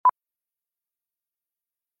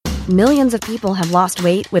Millions of people have lost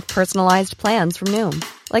weight with personalized plans from Noom.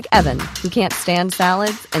 Like Evan, who can't stand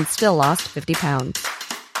salads and still lost 50 pounds.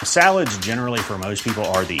 Salads generally for most people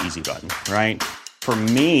are the easy button, right? For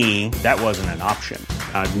me, that wasn't an option.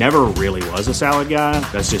 I never really was a salad guy.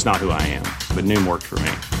 That's just not who I am. But Noom worked for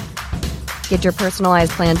me. Get your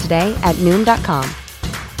personalized plan today at Noom.com.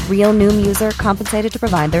 Real Noom user compensated to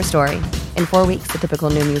provide their story. In 4 weeks, the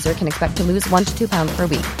typical Noom user can expect to lose 1 to 2 pounds per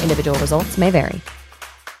week. Individual results may vary.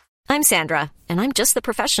 I'm Sandra, and I'm just the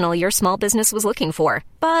professional your small business was looking for.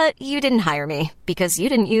 But you didn't hire me because you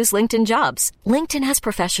didn't use LinkedIn Jobs. LinkedIn has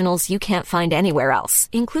professionals you can't find anywhere else,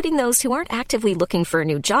 including those who aren't actively looking for a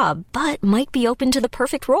new job, but might be open to the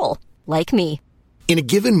perfect role, like me. In a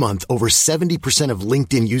given month, over 70% of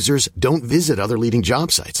LinkedIn users don't visit other leading job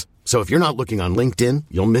sites. So if you're not looking on LinkedIn,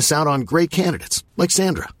 you'll miss out on great candidates like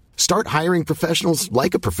Sandra. Start hiring professionals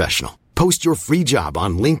like a professional. Post your free job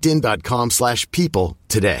on linkedin.com/people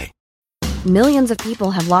today. Millions of people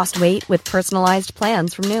have lost weight with personalized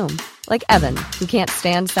plans from Noom. Like Evan, who can't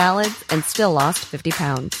stand salads and still lost 50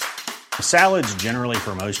 pounds. Salads generally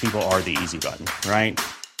for most people are the easy button, right?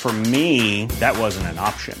 For me, that wasn't an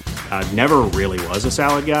option. I never really was a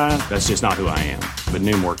salad guy. That's just not who I am. But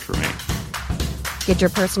Noom worked for me. Get your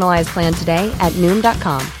personalized plan today at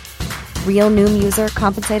Noom.com. Real Noom user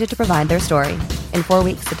compensated to provide their story. In 4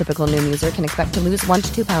 weeks, the typical Noom user can expect to lose 1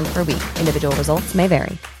 to 2 pounds per week. Individual results may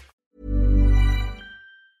vary.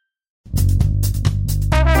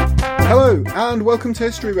 Hello, and welcome to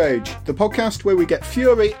History Rage, the podcast where we get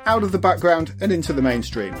fury out of the background and into the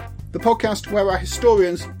mainstream. The podcast where our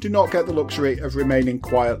historians do not get the luxury of remaining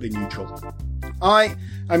quietly neutral. I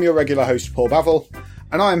am your regular host, Paul Bavill,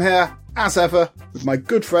 and I am here, as ever, with my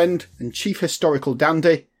good friend and chief historical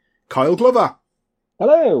dandy, Kyle Glover.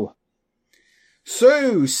 Hello.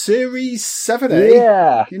 So, Series 7, eh?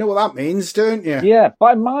 Yeah. You know what that means, don't you? Yeah,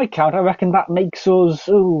 by my count, I reckon that makes us,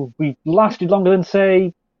 we lasted longer than,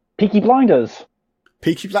 say, Peaky Blinders.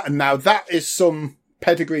 Peaky Blinders. Now, that is some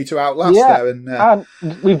pedigree to outlast there. And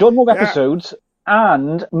we've done more episodes,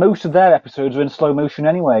 and most of their episodes are in slow motion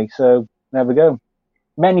anyway, so there we go.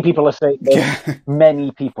 Many people are saying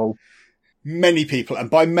many people. Many people,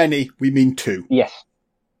 and by many, we mean 2. Yes.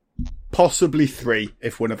 Possibly 3,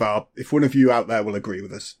 if one of you out there will agree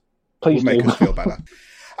with us. Please will make us feel better.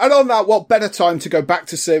 And on that, what better time to go back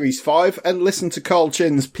to Series 5 and listen to Carl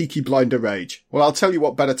Chin's Peaky Blinder Rage? Well, I'll tell you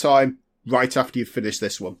what better time right after you've finished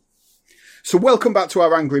this one. So welcome back to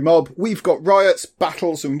our angry mob. We've got riots,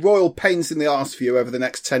 battles and royal pains in the arse for you over the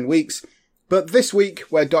next 10 weeks. But this week,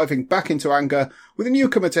 we're diving back into anger with a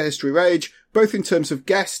newcomer to History Rage, both in terms of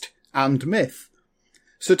guest and myth.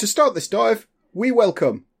 So to start this dive, we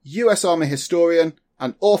welcome US Army historian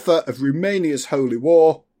and author of Romania's Holy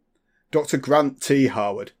War, Dr. Grant T.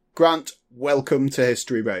 Harward. Grant, welcome to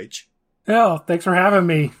History Rage. Oh, thanks for having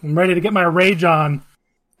me. I'm ready to get my rage on.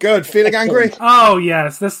 Good. Feeling angry? Oh,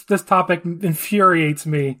 yes. This topic infuriates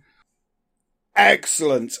me.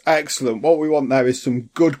 Excellent. Excellent. What we want there is some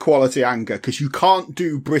good quality anger, because you can't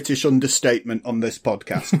do British understatement on this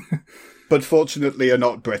podcast. But fortunately, you're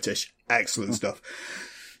not British. Excellent stuff.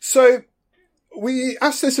 So, we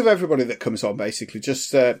ask this of everybody that comes on, basically,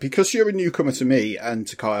 just because you're a newcomer to me and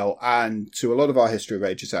to Kyle and to a lot of our History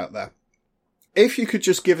Ragers out there. If you could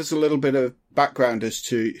just give us a little bit of background as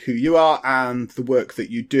to who you are and the work that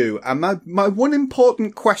you do. And my one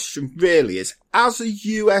important question really is, as a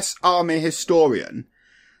US Army historian,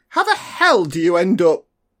 how the hell do you end up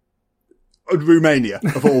in Romania,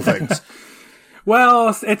 of all things?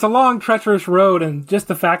 Well, it's a long, treacherous road, and just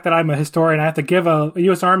the fact that I'm a historian, I have to give a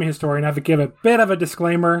U.S. Army historian, I have to give a bit of a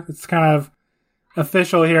disclaimer. It's kind of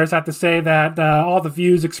official here. So I have to say that all the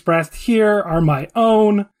views expressed here are my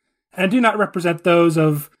own and do not represent those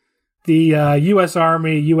of the U.S.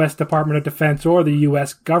 Army, U.S. Department of Defense, or the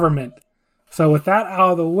U.S. government. So with that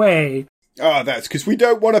out of the way... Oh, that's because we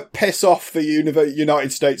don't want to piss off the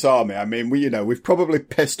United States Army. I mean, we've probably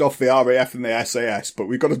pissed off the RAF and the SAS, but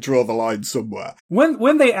we've got to draw the line somewhere.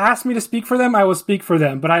 When they ask me to speak for them, I will speak for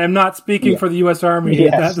them, but I am not speaking for the U.S. Army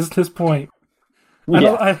at this point.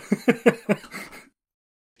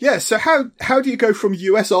 Yeah, so how do you go from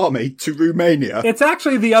US Army to Romania? It's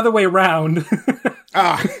actually the other way around.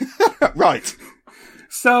 Right.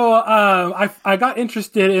 So I got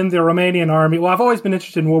interested in the Romanian army. Well, I've always been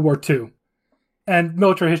interested in World War II and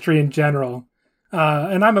military history in general.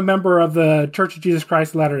 And I'm a member of the Church of Jesus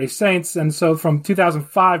Christ of Latter-day Saints. And so from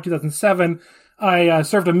 2005, 2007, I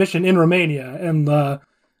served a mission in Romania and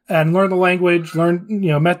learned the language,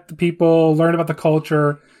 met the people, learned about the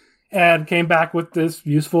culture, and came back with this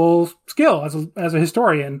useful skill as a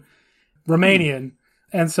historian, Romanian.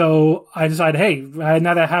 And so I decided, hey,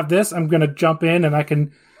 now that I have this, I'm going to jump in and I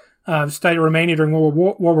can study Romania during World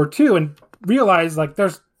War II, and realize like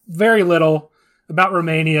there's very little about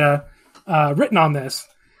Romania written on this.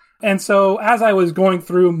 And so as I was going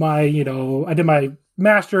through my, I did my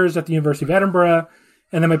master's at the University of Edinburgh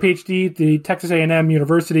and then my PhD at the Texas A&M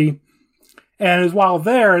University. And it was while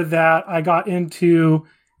there that I got into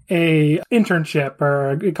a internship,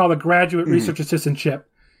 or called a graduate research assistantship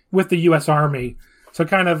with the U.S. Army. So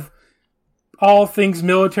kind of all things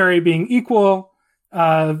military being equal,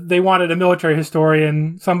 they wanted a military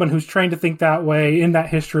historian, someone who's trained to think that way in that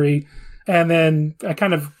history. And then I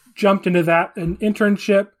kind of jumped into that an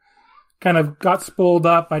internship, kind of got spooled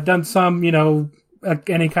up. I'd done some, like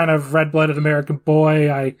any kind of red-blooded American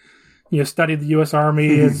boy. I, studied the U.S.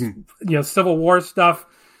 Army as, Civil War stuff,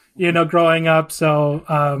 growing up. So,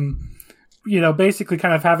 basically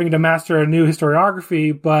kind of having to master a new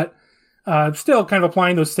historiography, but still kind of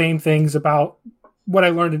applying those same things about what I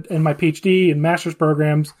learned in my PhD and master's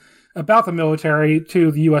programs about the military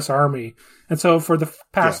to the U.S. Army. And so for the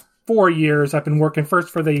past 4 years, I've been working first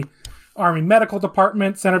for the Army Medical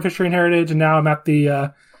Department, Center of History and Heritage, and now I'm at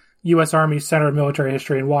the U.S. Army Center of Military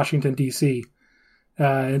History in Washington, D.C.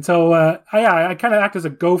 And so I kind of act as a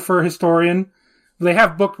gopher historian. They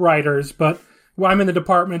have book writers, but I'm in the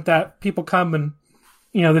department that people come and,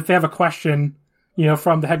 if they have a question,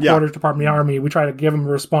 from the headquarters Department of the Army, we try to give them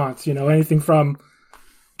a response. Anything from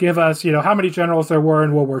give us, how many generals there were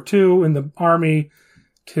in World War II in the Army,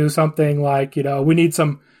 to something like, we need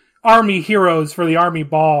some Army heroes for the Army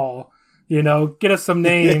Ball, get us some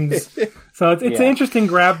names. So it's an interesting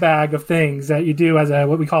grab bag of things that you do as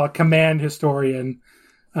what we call a command historian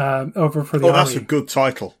over for the Army. Oh, that's a good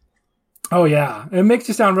title. Oh, yeah. It makes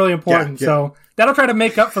you sound really important. Yeah. So that'll try to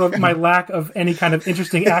make up for my lack of any kind of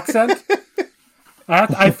interesting accent.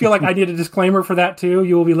 I feel like I need a disclaimer for that, too.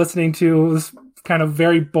 You will be listening to this kind of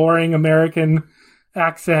very boring American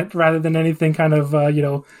accent rather than anything kind of,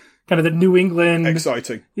 kind of the New England...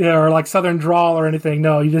 exciting. Or like Southern drawl or anything.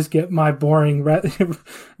 No, you just get my boring,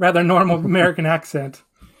 rather normal American accent.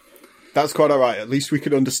 That's quite all right. At least we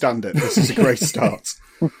can understand it. This is a great start.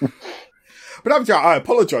 But I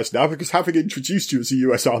apologise now, because having introduced you as a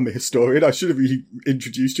US Army historian, I should have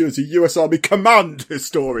introduced you as a US Army Command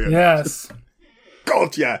historian. Yes.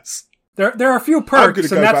 God, yes. There are a few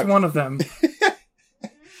perks, and that's one of them.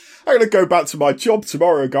 I'm going to go back to my job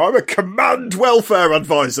tomorrow and go, I'm a Command Welfare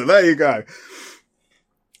Advisor. There you go.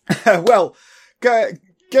 Well,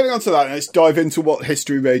 getting on to that, let's dive into what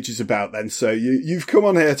History Rage is about then. So you've come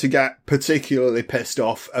on here to get particularly pissed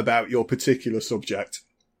off about your particular subject.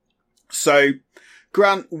 So,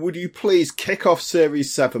 Grant, would you please kick off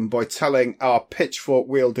Series 7 by telling our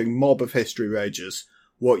pitchfork-wielding mob of History Ragers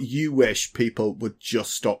what you wish people would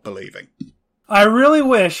just stop believing? I really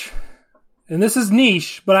wish, and this is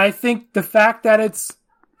niche, but I think the fact that it's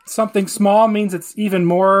something small means it's even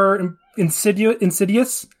more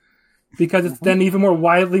insidious, because it's then even more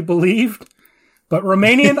widely believed. But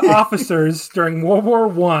Romanian officers during World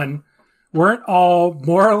War I weren't all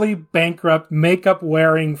morally bankrupt,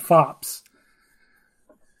 makeup-wearing fops.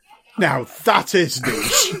 Now, that is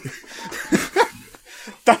niche.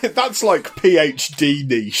 That's like PhD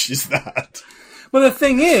niche, is that? But the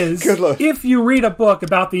thing is, if you read a book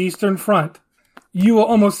about the Eastern Front, you will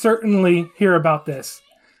almost certainly hear about this.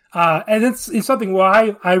 And it's something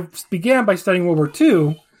why I began by studying World War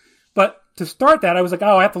II, but to start that, I was like,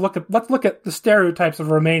 let's look at the stereotypes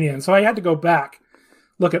of Romania. And so I had to go back,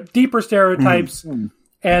 look at deeper stereotypes,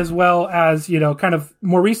 as well as, kind of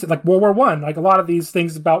more recent, like World War I. Like a lot of these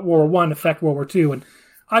things about World War I affect World War II. And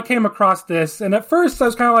I came across this, and at first I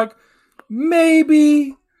was kind of like,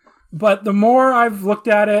 maybe, but the more I've looked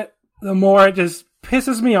at it, the more it just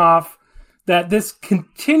pisses me off that this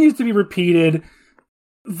continues to be repeated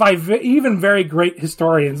by even very great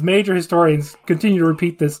historians. Major historians continue to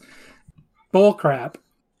repeat this bullcrap.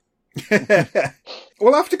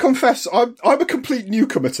 Well, I have to confess, I'm a complete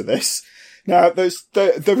newcomer to this. Now, there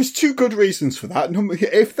is two good reasons for that.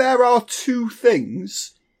 If there are two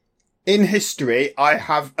things in history I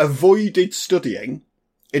have avoided studying,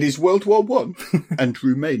 it is World War I and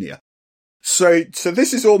Romania. So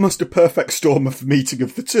this is almost a perfect storm of meeting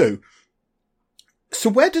of the two. So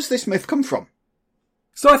where does this myth come from?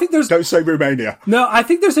 So I think Don't say Romania. No, I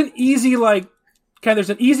think there's an easy, there's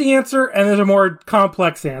an easy answer and there's a more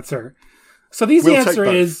complex answer. So the easy answer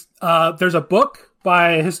is, there's a book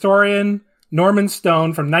by historian Norman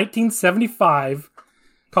Stone from 1975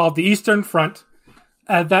 called The Eastern Front.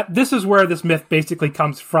 This is where this myth basically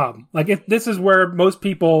comes from. This is where most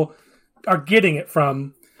people are getting it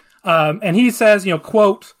from. And he says,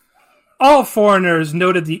 quote, all foreigners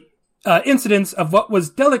noted the incidence of what was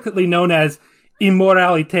delicately known as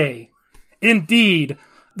immoralité. Indeed,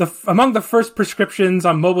 among the first prescriptions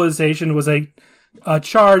on mobilization was a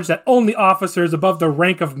charge that only officers above the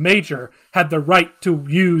rank of major had the right to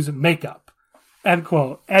use makeup. End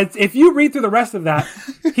quote. And if you read through the rest of that,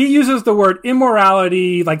 he uses the word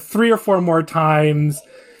immorality like 3 or 4 more times,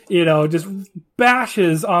 just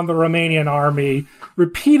bashes on the Romanian army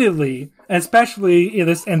repeatedly, especially in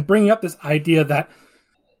this, and bringing up this idea that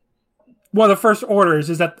one of the first orders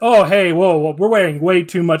is that, oh, hey, whoa, we're wearing way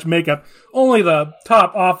too much makeup. Only the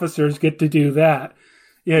top officers get to do that.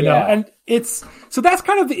 And so that's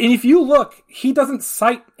kind of, and if you look, he doesn't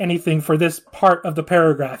cite anything for this part of the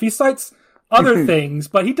paragraph. He cites other things,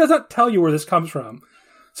 but he doesn't tell you where this comes from.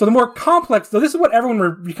 So the more complex, though, this is what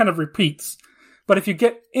everyone kind of repeats. But if you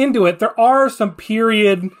get into it, there are some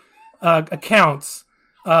period accounts,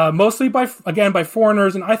 mostly by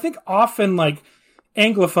foreigners, and I think often like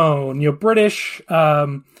Anglophone, British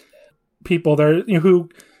people there, who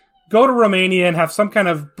go to Romania and have some kind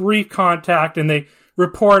of brief contact, and they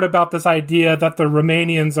report about this idea that the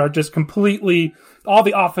Romanians are just completely, all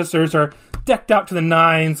the officers are decked out to the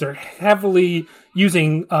nines. They're heavily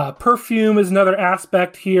using perfume is another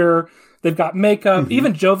aspect here. They've got makeup. Mm-hmm.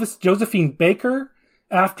 Even Josephine Baker,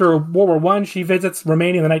 after World War I, she visits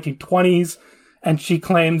Romania in the 1920s, and she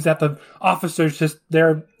claims that the officers just,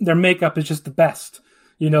 their makeup is just the best.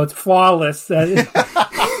 It's flawless. And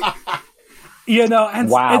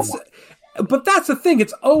wow. But that's the thing.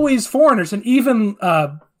 It's always foreigners. And even,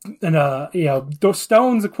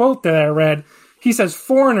 Stone's a quote that I read, he says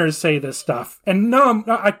foreigners say this stuff. And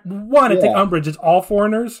I take umbrage. It's all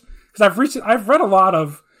foreigners. Because I've read a lot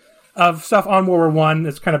of stuff on World War I.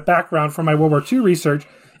 That's kind of background for my World War II research,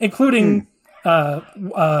 including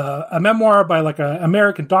a memoir by like an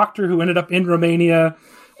American doctor who ended up in Romania,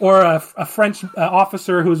 or a French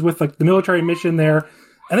officer who was with like the military mission there,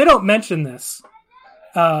 and they don't mention this.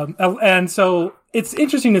 And so it's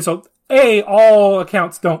interesting. So A, all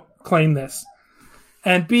accounts don't claim this,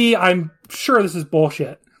 and B, I'm sure this is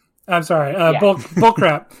bullshit. I'm sorry,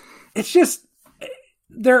 bullcrap. It's just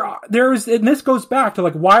there's, and this goes back to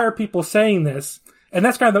like, why are people saying this? And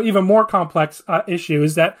that's kind of the even more complex issue,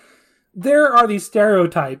 is that there are these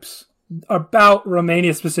stereotypes about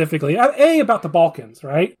Romania specifically, about the Balkans,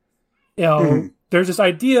 right? There's this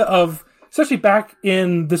idea of, especially back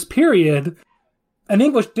in this period, an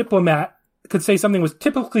English diplomat could say something was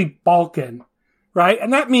typically Balkan, right?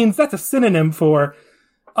 And that means that's a synonym for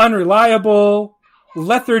unreliable,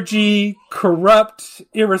 lethargy, corrupt,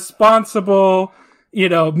 irresponsible,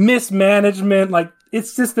 mismanagement. Like,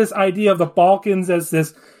 it's just this idea of the Balkans as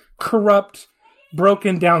this corrupt,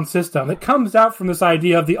 broken down system that comes out from this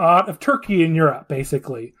idea of Turkey in Europe,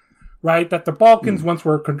 basically, right? That the Balkans once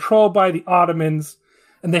were controlled by the Ottomans,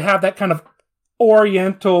 and they have that kind of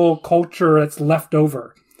Oriental culture that's left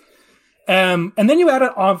over. And then you add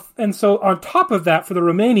it on, and so on top of that, for the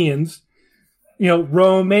Romanians,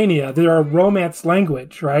 Romania, they're a Romance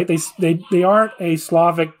language, right? They aren't a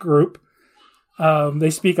Slavic group. They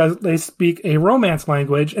speak a Romance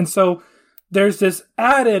language, and so there's this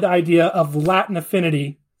added idea of Latin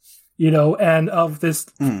affinity, and of this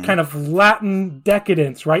kind of Latin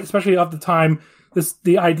decadence, right? Especially of the time,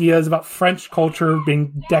 the idea is about French culture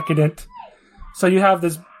being decadent. So you have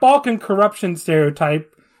this Balkan corruption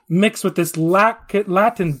stereotype mixed with this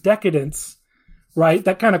Latin decadence, right?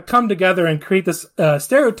 That kind of come together and create this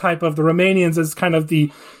stereotype of the Romanians as kind of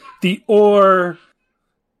the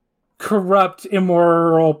corrupt,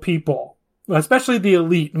 immoral people, especially the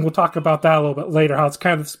elite. And we'll talk about that a little bit later, how it's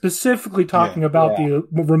kind of specifically talking about the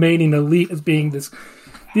Romanian elite as being this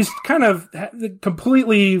kind of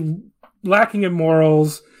completely lacking in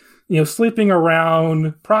morals, sleeping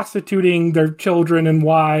around, prostituting their children and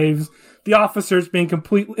wives, the officers being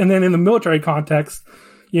completely, and then in the military context,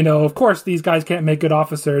 of course, these guys can't make good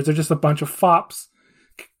officers. They're just a bunch of fops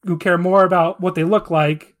who care more about what they look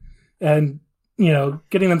like and,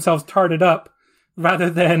 getting themselves tarted up rather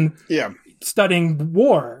than studying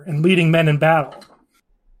war and leading men in battle.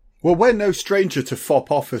 Well, we're no stranger to fop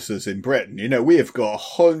officers in Britain. We have got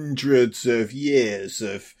hundreds of years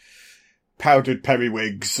of powdered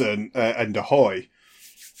periwigs and ahoy.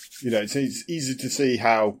 It's easy to see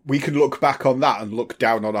how we can look back on that and look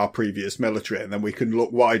down on our previous military, and then we can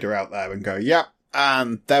look wider out there and go,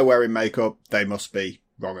 and they're wearing makeup, they must be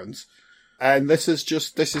wrong uns. And I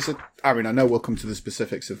know we'll come to the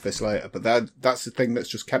specifics of this later, but that's the thing that's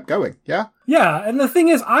just kept going, yeah? Yeah, and the thing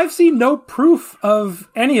is, I've seen no proof of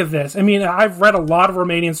any of this. I mean, I've read a lot of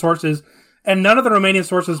Romanian sources, and none of the Romanian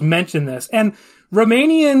sources mention this. And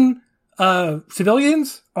Romanian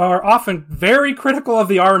civilians are often very critical of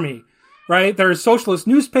the army, right? There's socialist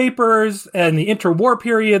newspapers, and the interwar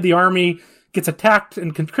period, the army gets attacked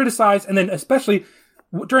and criticized, and then especially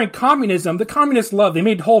during communism, the communists they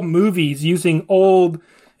made whole movies using old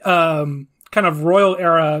kind of royal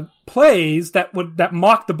era plays that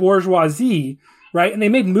mocked the bourgeoisie, right? And they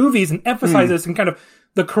made movies and emphasized this and kind of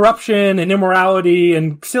the corruption and immorality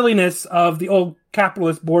and silliness of the old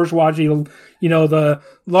capitalist bourgeoisie, the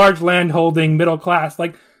large landholding middle class.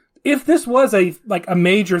 Like, if this was a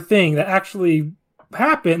major thing that actually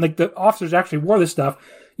happened, like the officers actually wore this stuff,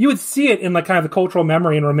 you would see it in like kind of the cultural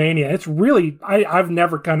memory in Romania. It's really, I've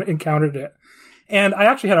never kind of encountered it. And I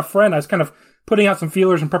actually had a friend, I was kind of putting out some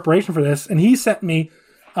feelers in preparation for this, and he sent me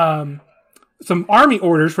some army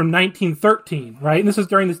orders from 1913, right? And this is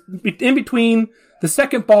in between the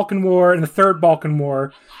Second Balkan War and the Third Balkan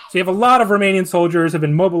War. So you have a lot of Romanian soldiers have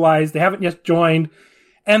been mobilized. They haven't yet joined.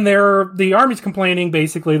 And the army's complaining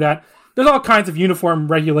basically that there's all kinds of uniform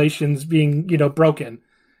regulations being, broken.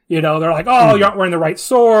 They're like, oh, you aren't wearing the right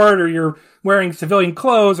sword, or you're wearing civilian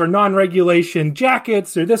clothes, or non-regulation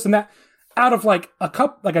jackets, or this and that. Out of like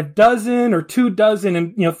a dozen or 2 dozen,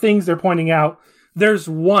 and things they're pointing out, there's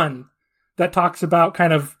one that talks about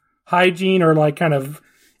kind of hygiene, or like kind of,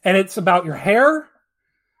 and it's about your hair,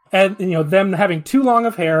 and them having too long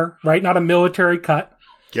of hair, right? Not a military cut,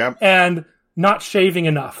 and not shaving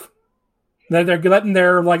enough. They're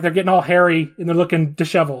getting all hairy and they're looking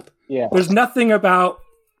disheveled. Yeah, there's nothing about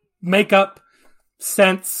makeup,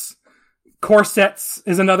 scents, corsets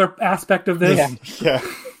is another aspect of this. Yeah.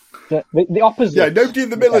 The opposite. Yeah, nobody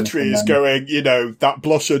in the military is going, that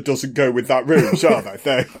blusher doesn't go with that rouge, are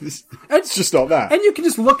they? It's just not that. And you can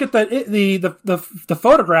just look at the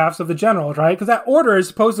photographs of the generals, right? Because that order is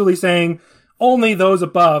supposedly saying only those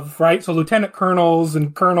above, right? So lieutenant colonels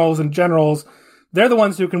and generals, they're the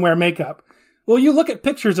ones who can wear makeup. Well, you look at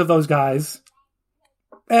pictures of those guys,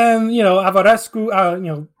 and,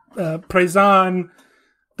 Avarescu, Prezan,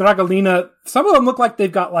 Dragolina, some of them look like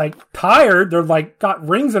they've got tired. They're got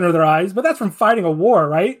rings under their eyes, but that's from fighting a war,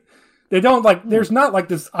 right? They don't there's not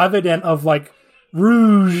this evident of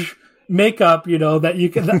rouge makeup, that you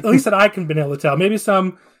can, at least that I can been able to tell. Maybe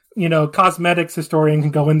some, cosmetics historian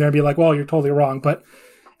can go in there and be like, well, you're totally wrong. But,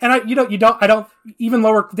 and I don't even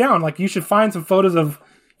lower down. You should find some photos of,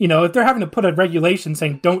 if they're having to put a regulation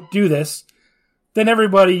saying don't do this, then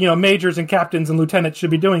everybody, majors and captains and lieutenants should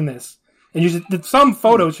be doing this. And some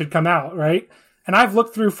photos should come out, right? And I've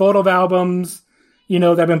looked through photo albums,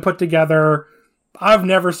 that have been put together. I've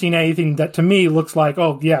never seen anything that to me looks like,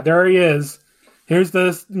 oh yeah, there he is. Here's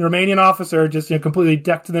this Romanian officer just, completely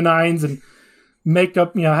decked to the nines and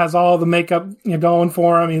makeup, has all the makeup, going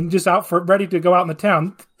for him, and just ready to go out in the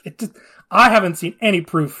town. I haven't seen any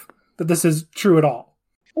proof that this is true at all.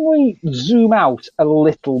 Can we zoom out a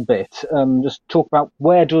little bit? Just talk about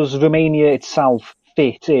where does Romania itself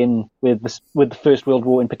fit in with the First World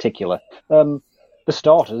War in particular? For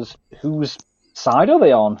starters, whose side are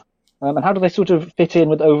they on? And how do they sort of fit in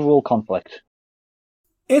with the overall conflict?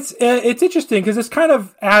 It's interesting because this kind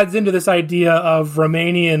of adds into this idea of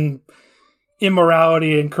Romanian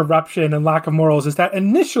immorality and corruption and lack of morals, is that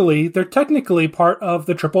initially they're technically part of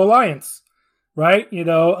the Triple Alliance, right?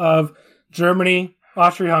 Of Germany,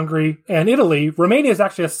 Austria-Hungary, and Italy. Romania is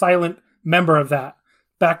actually a silent member of that,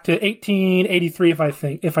 back to 1883,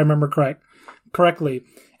 if I remember correctly.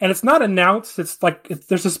 And it's not announced. It's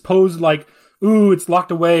there's this supposed it's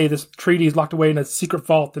locked away. This treaty is locked away in a secret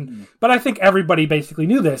vault. But I think everybody basically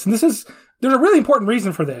knew this. And there's a really important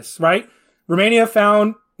reason for this, right? Romania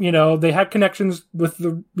found, they had connections with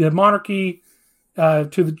the monarchy,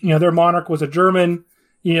 their monarch was a German,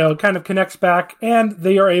 kind of connects back, and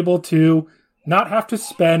they are able to not have to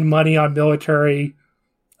spend money on military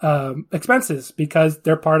expenses because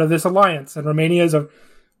they're part of this alliance. And Romania is a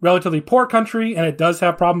relatively poor country, and it does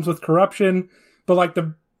have problems with corruption, but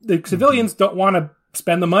the civilians don't want to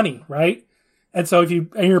spend the money, right? And so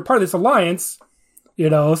you're part of this alliance,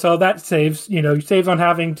 so that saves on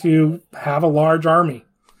having to have a large army,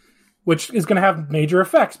 which is going to have major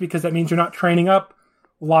effects because that means you're not training up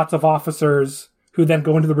lots of officers who then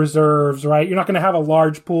go into the reserves, right? You're not going to have a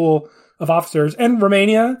large pool of officers. And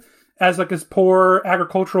Romania, as this poor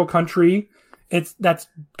agricultural country, it's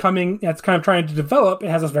kind of trying to develop. It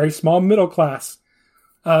has a very small middle class.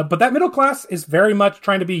 But that middle class is very much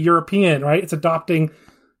trying to be European, right? It's adopting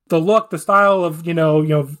the look, the style of,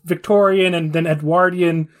 Victorian and then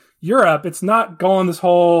Edwardian Europe. It's not going this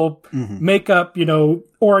whole makeup,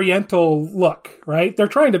 Oriental look, right? They're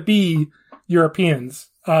trying to be Europeans.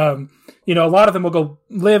 A lot of them will go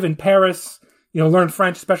live in Paris, learn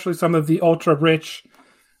French, especially some of the ultra rich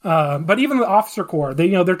But even the officer corps,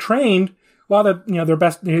 they're trained. A lot of their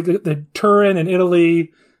best, the Turin in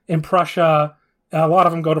Italy, in Prussia, a lot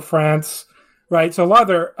of them go to France, right? So a lot of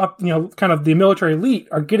their kind of the military elite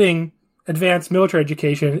are getting advanced military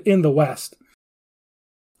education in the West.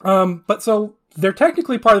 But so they're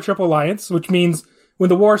technically part of the Triple Alliance, which means when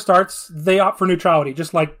the war starts, they opt for neutrality,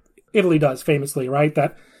 just like Italy does famously, right?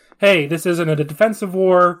 That, hey, this isn't a defensive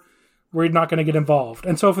war. We're not going to get involved.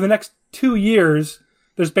 And so for the next 2 years,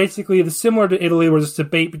 there's basically similar to Italy, where there's this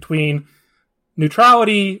debate between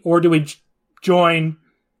neutrality or do we join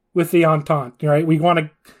with the Entente, right? We want to,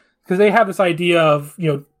 because they have this idea of,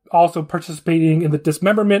 also participating in the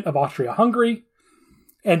dismemberment of Austria-Hungary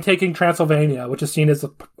and taking Transylvania, which is seen as a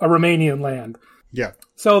Romanian land. Yeah.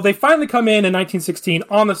 So they finally come in 1916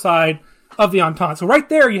 on the side of the Entente. So right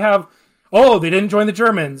there you have, they didn't join the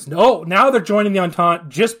Germans. No, now they're joining the Entente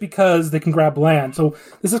just because they can grab land. So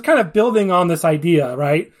this is kind of building on this idea,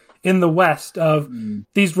 right, in the West of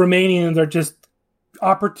these Romanians are just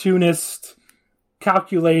opportunist,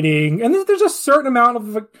 calculating, and there's a certain amount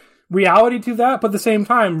of reality to that, but at the same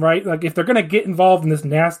time, right, like if they're going to get involved in this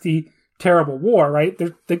nasty, terrible war, right,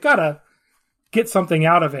 they've got to get something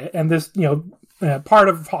out of it. And this, part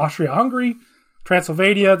of Austria-Hungary,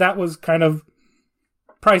 Transylvania, that was kind of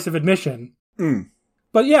price of admission.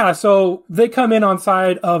 But yeah, so they come in on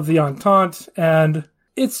side of the Entente, and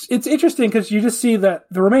it's interesting because you just see that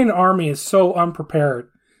the Romanian army is so unprepared.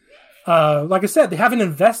 Like I said, they haven't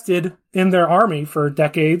invested in their army for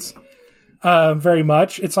decades, very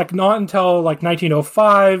much. It's like not until like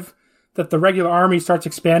 1905 that the regular army starts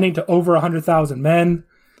expanding to over 100,000 men.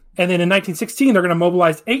 And then in 1916, they're going to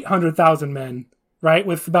mobilize 800,000 men, right?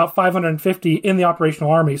 With about 550 in the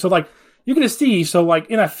operational army. So like, you're going to see, so like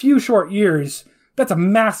in a few short years, that's a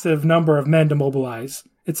massive number of men to mobilize.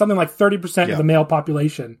 It's something like 30% of the male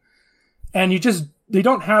population. And they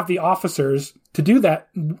don't have the officers to do that,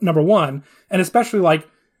 number one. And especially like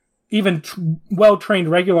even well-trained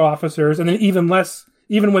regular officers, and then even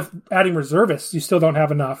with adding reservists, you still don't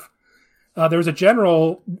have enough. There was a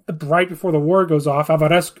general right before the war goes off,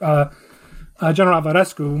 General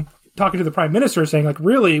Avarescu, talking to the prime minister saying like,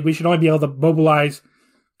 really, we should only be able to mobilize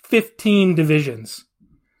 15 divisions,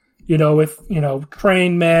 with,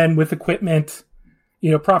 trained men, with equipment,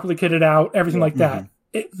 properly kitted out, everything like that.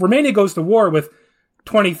 Romania goes to war with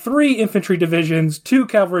 23 infantry divisions, 2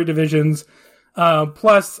 cavalry divisions,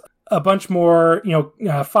 plus a bunch more,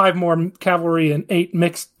 5 more cavalry and 8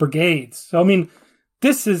 mixed brigades. So, I mean,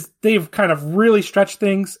 they've kind of really stretched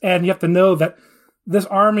things, and you have to know that this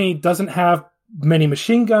army doesn't have many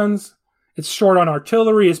machine guns. It's short on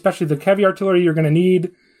artillery, especially the heavy artillery you're going to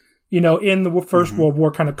need, in the First World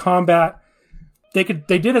War kind of combat. They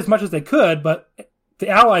did as much as they could, but the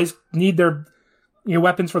Allies need their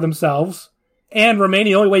weapons for themselves. And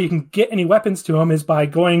Romania, the only way you can get any weapons to them is by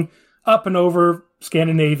going up and over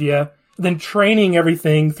Scandinavia, then training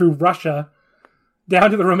everything through Russia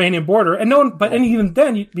down to the Romanian border. And even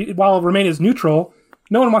then, while Romania is neutral,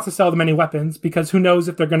 no one wants to sell them any weapons because who knows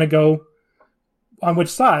if they're going to go on which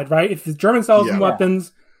side, right? If the Germans sell them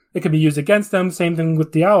weapons, it could be used against them. Same thing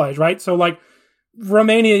with the Allies, right? So like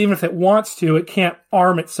Romania, even if it wants to, it can't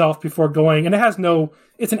arm itself before going. And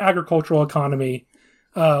it's an agricultural economy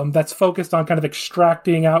that's focused on kind of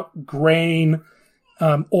extracting out grain,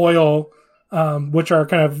 oil, which are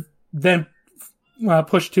kind of then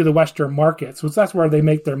pushed to the Western markets. So that's where they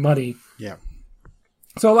make their money. Yeah.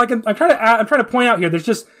 So like I'm trying to point out here,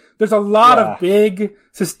 there's a lot of big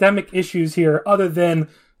systemic issues here, other than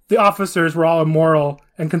the officers were all immoral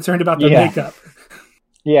and concerned about their makeup.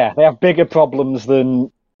 Yeah, they have bigger problems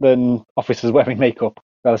than officers wearing makeup,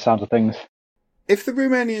 by the sound of things. If the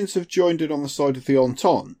Romanians have joined in on the side of the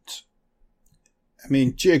Entente, I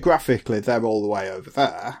mean, geographically, they're all the way over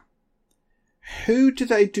there. Who do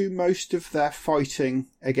they do most of their fighting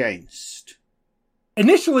against?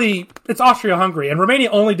 Initially, it's Austria-Hungary, and Romania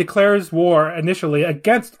only declares war initially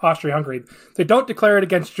against Austria-Hungary. They don't declare it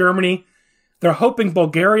against Germany. They're hoping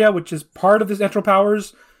Bulgaria, which is part of the Central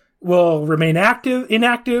Powers, will remain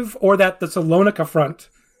inactive, or that the Salonika front,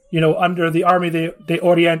 under the Army de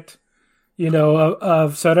Orient,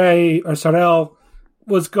 of Sorel,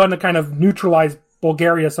 was going to kind of neutralize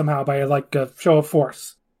Bulgaria somehow by like a show of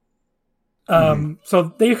force.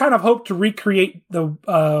 So they kind of hope to recreate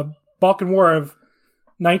the Balkan War of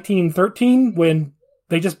 1913, when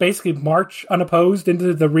they just basically march unopposed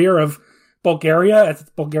into the rear of Bulgaria as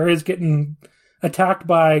Bulgaria is getting attacked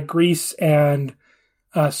by Greece and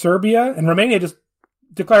Serbia, and Romania just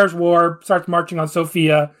declares war, starts marching on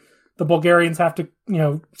Sofia. The Bulgarians have to,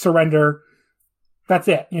 surrender. That's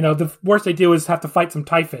it. The worst they do is have to fight some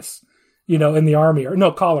typhus, in the army, or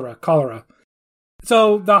no, cholera.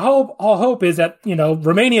 So the whole hope is that,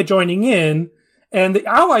 Romania joining in, and the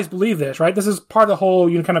Allies believe this, right? This is part of the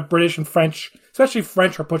whole, kind of British and French, especially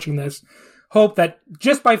French are pushing this, hope that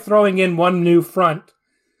just by throwing in one new front,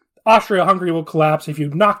 Austria-Hungary will collapse. If you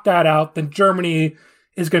knock that out, then Germany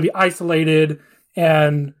is going to be isolated,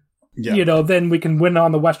 and, then we can win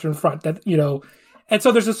on the Western Front. And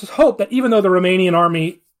so there's this hope that even though the Romanian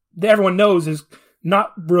army, everyone knows, is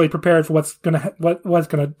not really prepared for what's going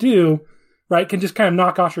to do, right, can just kind of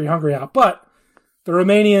knock Austria-Hungary out. But the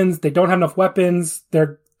Romanians, they don't have enough weapons.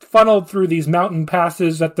 They're funneled through these mountain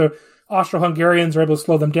passes that the Austro-Hungarians are able to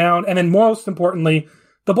slow them down. And then most importantly,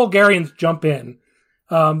 the Bulgarians jump in.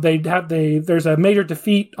 There's a major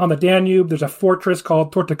defeat on the Danube. There's a fortress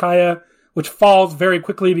called Tortacaya, which falls very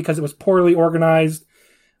quickly because it was poorly organized.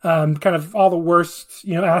 Kind of all the worst,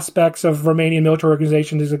 aspects of Romanian military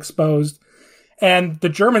organization is exposed. And the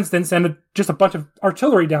Germans then send just a bunch of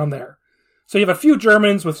artillery down there. So you have a few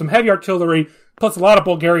Germans with some heavy artillery, plus a lot of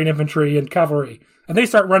Bulgarian infantry and cavalry. And they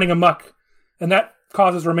start running amok. And that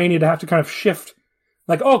causes Romania to have to kind of shift.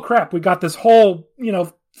 Like, oh crap, we got this whole,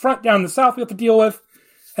 front down in the south we have to deal with.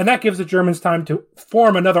 And that gives the Germans time to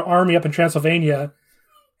form another army up in Transylvania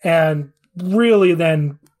and really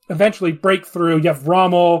then eventually break through. You have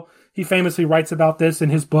Rommel. He famously writes about this in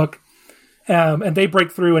his book. And they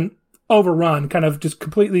break through and overrun, kind of just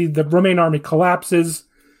completely, the Romanian army collapses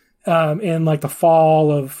in like the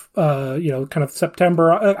fall of, kind of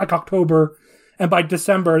September, October. And by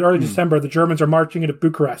early December, the Germans are marching into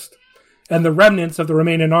Bucharest. And the remnants of the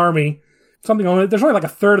Romanian army, there's only like a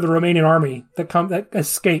third of the Romanian army that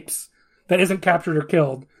escapes, that isn't captured or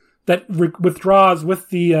killed, that withdraws with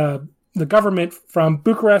the government from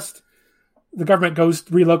Bucharest. The government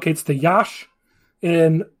relocates to Iași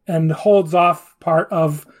and holds off part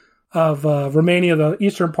of Romania, the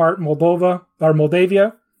eastern part,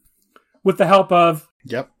 Moldavia, with the help of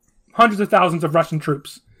hundreds of thousands of Russian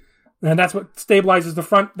troops. And that's what stabilizes the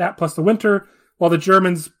front, that plus the winter, while the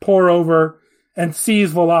Germans pour over and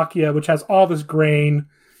seize Wallachia, which has all this grain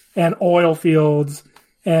and oil fields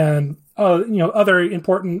and other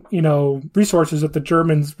important resources that the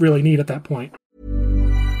Germans really need at that point.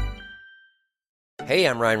 Hey,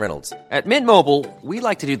 I'm Ryan Reynolds. At Mint Mobile, we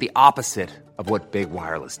like to do the opposite of what Big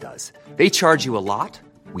Wireless does. They charge you a lot,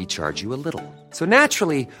 we charge you a little. So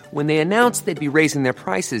naturally, when they announced they'd be raising their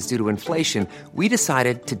prices due to inflation, we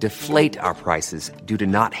decided to deflate our prices due to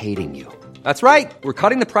not hating you. That's right. We're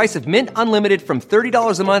cutting the price of Mint Unlimited from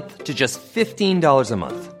 $30 a month to just $15 a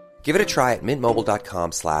month. Give it a try at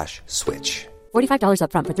mintmobile.com/switch. $45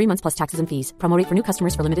 up front for 3 months plus taxes and fees. Promo rate for new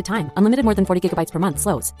customers for limited time. Unlimited more than 40 gigabytes per month.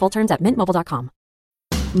 Slows full terms at mintmobile.com.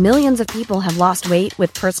 Millions of people have lost weight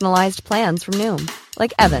with personalized plans from Noom.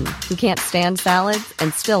 Like Evan, who can't stand salads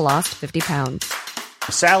and still lost 50 pounds.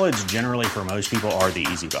 Salads generally for most people are the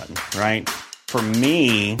easy button, right? For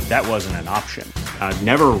me, that wasn't an option. I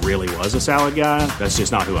never really was a salad guy. That's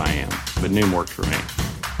just not who I am. But Noom worked for me.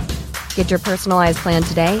 Get your personalized plan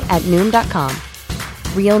today at Noom.com.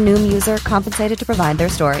 Real Noom user compensated to provide their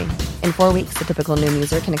story. In 4 weeks, the typical Noom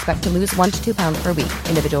user can expect to lose 1 to 2 pounds per week.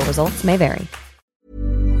 Individual results may vary.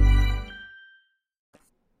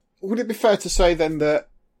 Would it be fair to say then that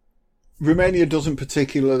Romania doesn't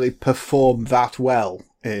particularly perform that well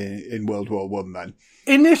in World War I then?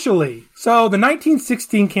 Initially. So the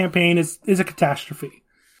 1916 campaign is a catastrophe.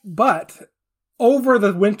 But over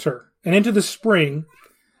the winter and into the spring,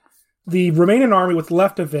 the Romanian army, what's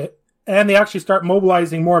left of it, and they actually start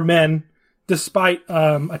mobilizing more men despite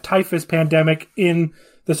a typhus pandemic in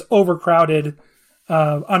this overcrowded,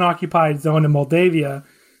 unoccupied zone in Moldavia.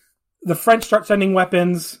 The French start sending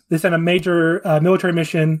weapons. They send a major military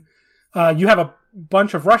mission. You have a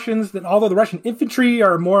bunch of Russians that, although the Russian infantry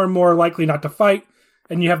are more and more likely not to fight,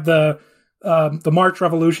 and you have the March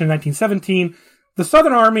Revolution in 1917, the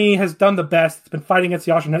Southern Army has done the best. It's been fighting against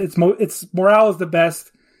the Austrians. Its morale is the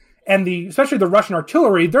best, and especially the Russian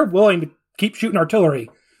artillery, they're willing to keep shooting artillery,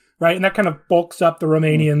 right? And that kind of bulks up the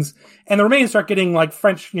Romanians, and the Romanians start getting like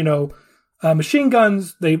French, machine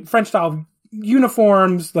guns, the French-style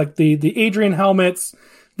uniforms, like the Adrian helmets.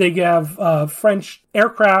 They have French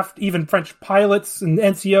aircraft, even French pilots and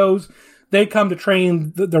NCOs. They come to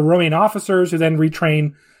train the Romanian officers, who then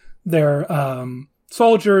retrain their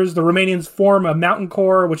soldiers. The Romanians form a mountain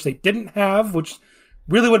corps, which they didn't have, which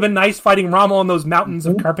really would have been nice fighting Rommel in those mountains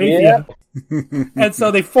of Carpathia. Yeah. And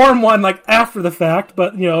so they form one like after the fact,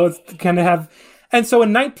 but it's kind of have. And so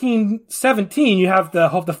in 1917, you have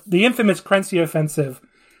the infamous Krency offensive,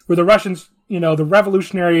 where the Russians, the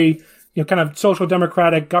revolutionary, kind of social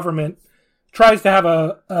democratic government tries to have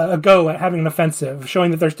a go at having an offensive,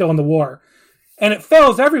 showing that they're still in the war. And it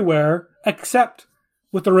fails everywhere except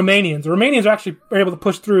with the Romanians. The Romanians actually are able to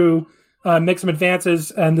push through, make some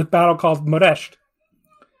advances, and the battle called Mureș.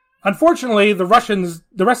 Unfortunately, the rest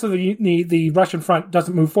of the Russian front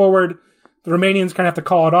doesn't move forward. The Romanians kind of have to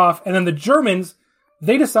call it off. And then the Germans,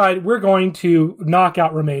 they decide we're going to knock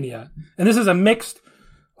out Romania. And this is a mixed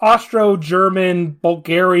Austro-German,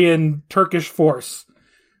 Bulgarian, Turkish force.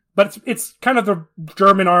 But it's kind of the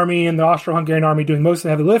German army and the Austro-Hungarian army doing most of the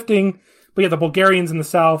heavy lifting. But you have the Bulgarians in the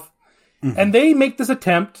south. Mm-hmm. And they make this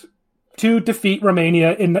attempt to defeat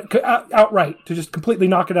Romania outright, to just completely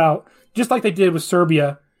knock it out, just like they did with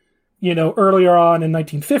Serbia, earlier on in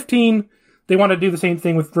 1915. They want to do the same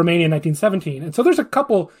thing with Romania in 1917. And so there's a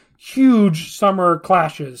couple huge summer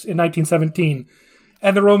clashes in 1917.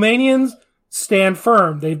 And the Romanians stand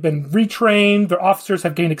firm. They've been retrained. Their officers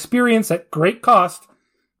have gained experience at great cost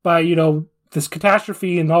by, this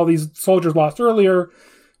catastrophe and all these soldiers lost earlier.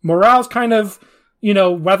 Morale's kind of,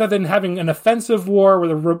 rather than having an offensive war where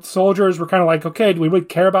the soldiers were kind of like, okay, do we really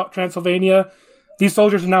care about Transylvania? These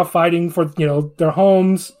soldiers are now fighting for, their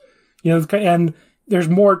homes, and there's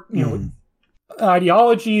more,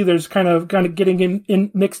 ideology. There's kind of getting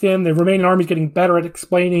in mixed in. The Romanian army is getting better at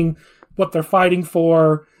explaining what they're fighting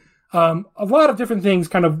for. A lot of different things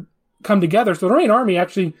kind of come together. So the Romanian army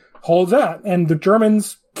actually holds that, and the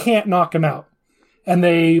Germans can't knock them out. And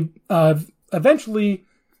they eventually,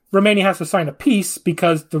 Romania has to sign a peace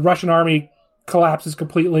because the Russian army collapses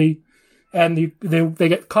completely, and they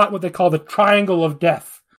get caught what they call the Triangle of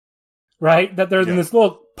Death, right? That they're in this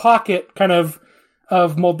little pocket kind of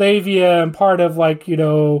Moldavia and part of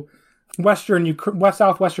southwestern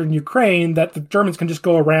Ukraine that the Germans can just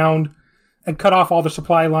go around and cut off all the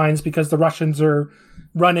supply lines because the Russians are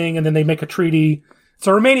running, and then they make a treaty.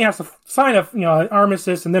 So Romania has to sign an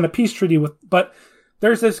armistice and then a peace treaty but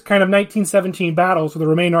there's this kind of 1917 battles where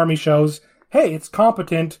the Romanian army shows, hey, it's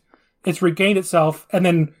competent, it's regained itself, and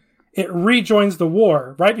then it rejoins the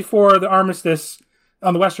war. Right before the armistice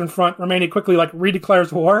on the Western Front, Romania quickly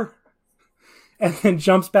redeclares war and then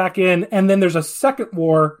jumps back in. And then there's a second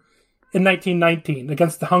war in 1919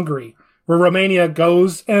 against Hungary, where Romania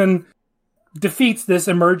goes and defeats this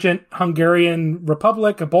emergent Hungarian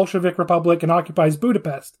republic, a Bolshevik republic, and occupies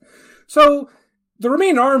Budapest. So the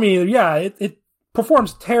Romanian army, it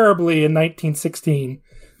performs terribly in 1916.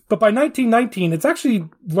 But by 1919, it's actually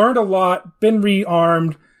learned a lot, been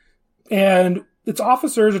rearmed, and its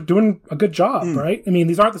officers are doing a good job, right? I mean,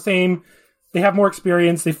 these aren't the same. They have more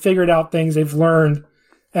experience. They've figured out things. They've learned.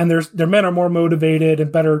 And their men are more motivated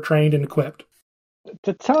and better trained and equipped.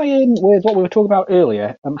 To tie in with what we were talking about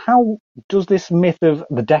earlier, how does this myth of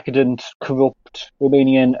the decadent, corrupt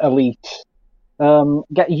Romanian elite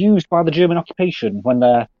get used by the German occupation when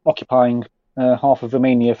they're occupying half of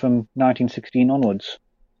Romania from 1916 onwards?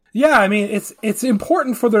 Yeah, I mean, it's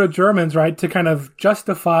important for the Germans, right, to kind of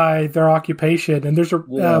justify their occupation. And there's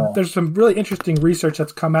some really interesting research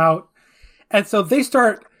that's come out. And so they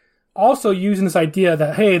start also using this idea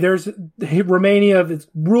that, hey, there's Romania that's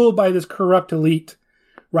ruled by this corrupt elite,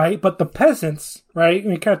 right? But the peasants, right?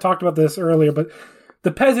 We kind of talked about this earlier, but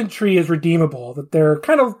the peasantry is redeemable, that they're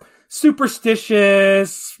kind of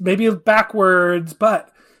superstitious, maybe backwards,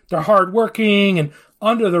 but they're hardworking and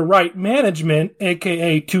under the right management,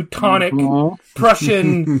 aka Teutonic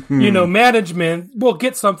Prussian, management, will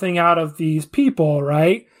get something out of these people,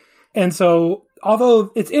 right? And so,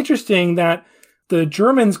 although it's interesting that the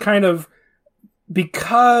Germans kind of,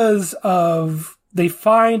 because of they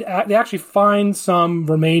actually find some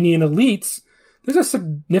Romanian elites, there's a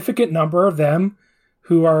significant number of them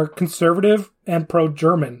who are conservative and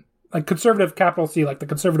pro-German, like conservative, capital C, like the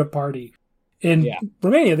Conservative Party. In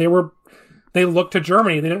Romania, they looked to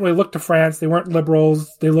Germany. They didn't really look to France. They weren't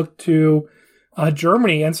liberals. They looked to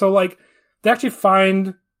Germany. And so, they actually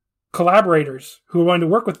find collaborators who are willing to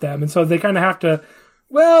work with them. And so they kind of have to,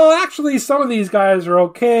 well, actually, some of these guys are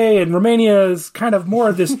okay. And Romania is kind of more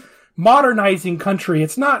of this modernizing country.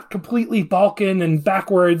 It's not completely Balkan and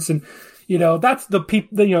backwards. And, that's the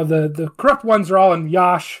people, the corrupt ones are all in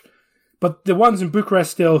Iași, but the ones in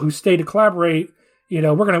Bucharest still who stay to collaborate,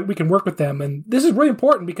 we can work with them. And this is really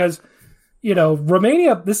important because,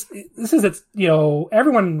 Romania, this is its,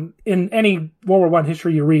 everyone in any World War I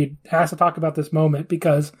history you read has to talk about this moment,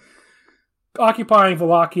 because occupying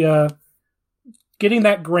Wallachia, getting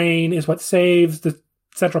that grain is what saves the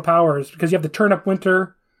Central Powers, because you have the turn-up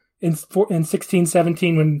winter in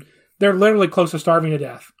 1617 when they're literally close to starving to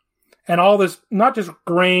death. And all this, not just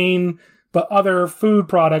grain, but other food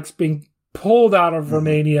products being pulled out of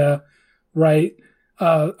Romania, right,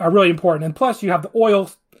 are really important. And plus you have the oil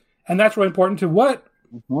And that's really important to what?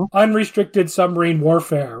 Unrestricted submarine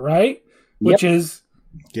warfare, right? Which is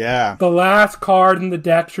the last card in the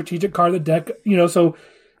deck, strategic card in the deck, so,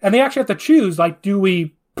 and they actually have to choose, like, do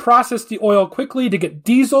we process the oil quickly to get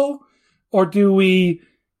diesel, or do we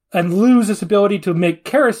and lose this ability to make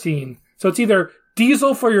kerosene? So it's either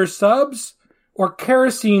diesel for your subs or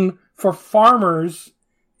kerosene for farmers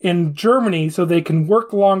in Germany so they can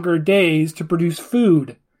work longer days to produce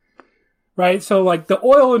food, right? So, like, the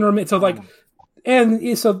oil in Romania, so, like,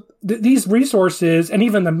 and so these resources and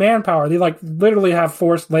even the manpower, they, like, literally have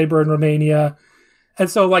forced labor in Romania. And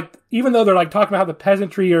so, like, even though they're, like, talking about how the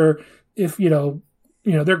peasantry are, if,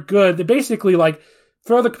 they're good, they basically, like,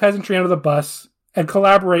 throw the peasantry under the bus and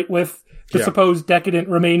collaborate with the supposed decadent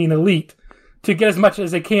Romanian elite to get as much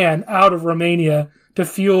as they can out of Romania to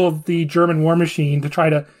fuel the German war machine to try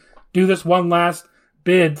to do this one last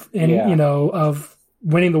bid of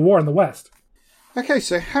winning the war in the West. Okay,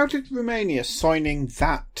 so how did Romania signing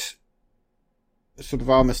that sort of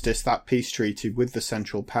armistice, that peace treaty with the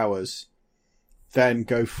Central Powers, then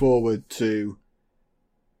go forward to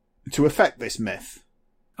affect this myth?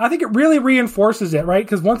 I think it really reinforces it, right?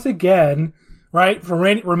 Because once again, right,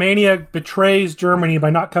 Romania betrays Germany by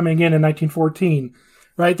not coming in 1914,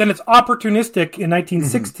 right? Then it's opportunistic in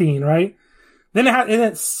 1916, right? Then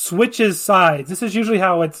it switches sides. This is usually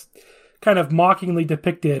how it's kind of mockingly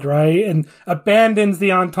depicted, right? And abandons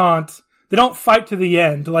the Entente. They don't fight to the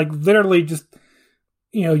end, like literally just,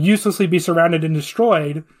 uselessly be surrounded and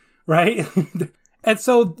destroyed, right? And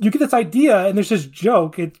so you get this idea, and there's this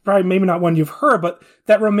joke, it's probably maybe not one you've heard, but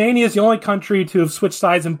that Romania is the only country to have switched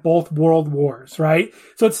sides in both world wars, right?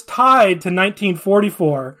 So it's tied to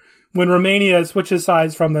 1944, when Romania switches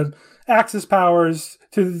sides from the Axis powers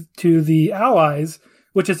to the Allies,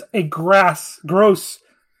 which is a gross,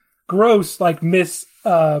 like,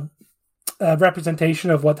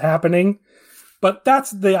 representation of what's happening. But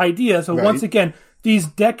that's the idea. So once again, these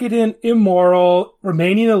decadent, immoral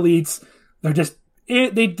Romanian elites, they're just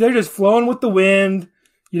flowing with the wind.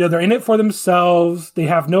 They're in it for themselves. They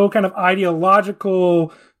have no kind of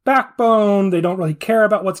ideological backbone. They don't really care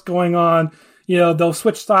about what's going on. They'll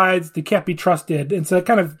switch sides. They can't be trusted. And so it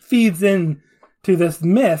kind of feeds in to this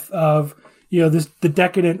myth of, the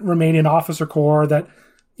decadent Romanian officer corps that,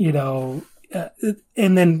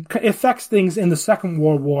 and then affects things in the Second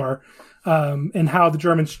World War, and how the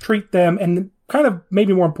Germans treat them. And kind of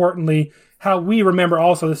maybe more importantly, how we remember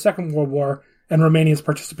also the Second World War and Romania's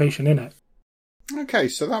participation in it. Okay,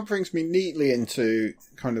 so that brings me neatly into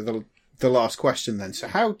kind of the last question then. So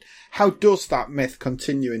how does that myth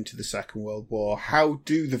continue into the Second World War? How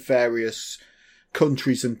do the various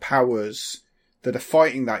countries and powers that are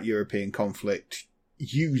fighting that European conflict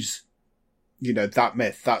use, that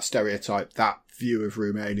myth, that stereotype, that view of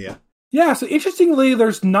Romania? Yeah, so interestingly,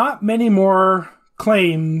 there's not many more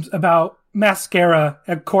claims about mascara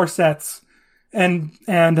and corsets and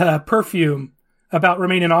perfume about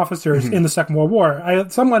Romanian officers in the Second World War.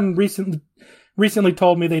 Someone recently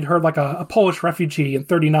told me they'd heard, like, a Polish refugee in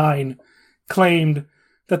 1939 claimed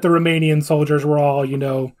that the Romanian soldiers were all,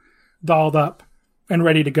 dolled up and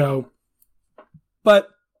ready to go. But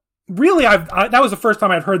really, that was the first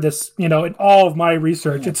time I've heard this, in all of my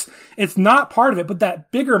research. It's not part of it, but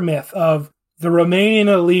that bigger myth of the Romanian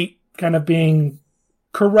elite kind of being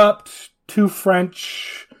corrupt, too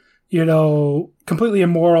French, completely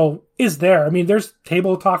immoral is there. I mean, there's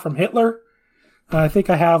table talk from Hitler. I think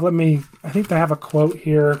I have a quote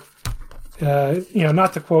here.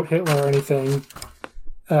 Not to quote Hitler or anything,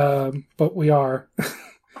 but we are.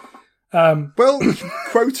 Well,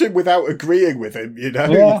 quote him without agreeing with him,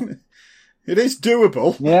 Yeah. It is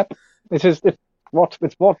doable. Yep. It's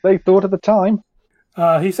what they thought at the time.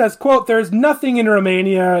 He says, quote, "There's nothing in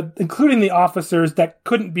Romania, including the officers, that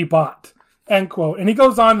couldn't be bought," end quote. And he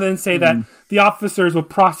goes on to then say that the officers would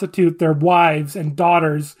prostitute their wives and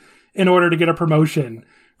daughters in order to get a promotion,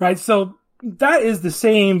 right? So that is the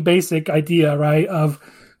same basic idea, right? Of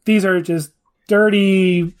these are just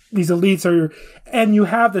dirty, these elites are, and you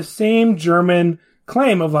have the same German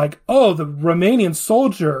claim of, like, oh, the Romanian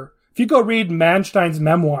soldier. If you go read Manstein's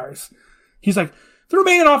memoirs, he's like, the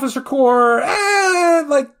Romanian officer corps,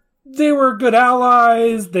 like, they were good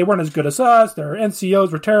allies. They weren't as good as us. Their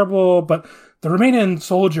NCOs were terrible, but the Romanian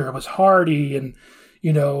soldier was hardy and,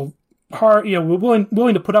 willing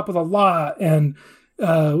to put up with a lot. And,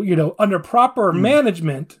 under proper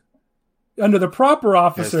management, under the proper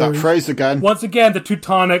officers. There's that phrase again. Once again, the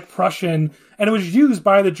Teutonic, Prussian, and it was used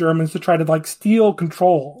by the Germans to try to, like, steal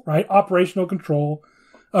control, right? Operational control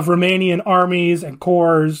of Romanian armies and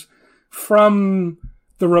corps from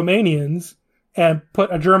the Romanians and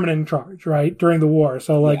put a German in charge, right, during the war.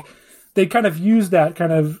 So, like, they kind of use that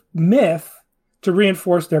kind of myth to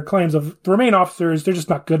reinforce their claims of the Romanian officers, they're just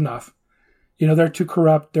not good enough. You know, they're too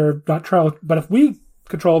corrupt, they're not trained. But if we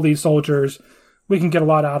control these soldiers, we can get a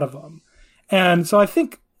lot out of them. And so I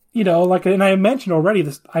think, you know, like, and I mentioned already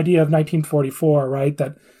this idea of 1944, right,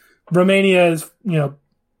 that Romania is, you know,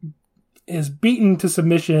 is beaten to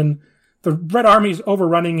submission. The Red Army is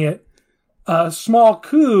overrunning it. A small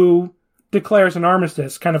coup declares an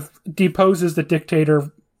armistice, kind of deposes the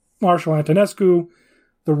dictator Marshal Antonescu.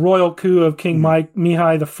 The royal coup of King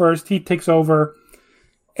Mihai I, he takes over,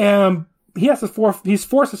 and he's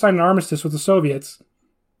forced to sign an armistice with the Soviets.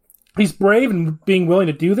 He's brave in being willing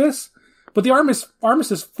to do this, but the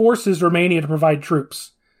armistice forces Romania to provide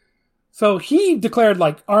troops. So he declared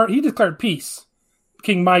peace,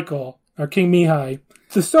 King Michael or King Mihai.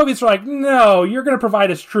 The Soviets are like, no, you're going to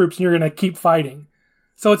provide us troops and you're going to keep fighting.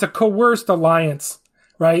 So it's a coerced alliance,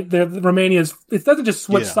 right? It doesn't just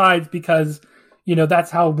switch sides because, you know,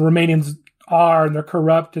 that's how Romanians are and they're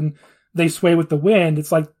corrupt and they sway with the wind.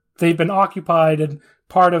 It's like they've been occupied, and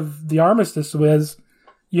part of the armistice was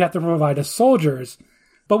you have to provide us soldiers.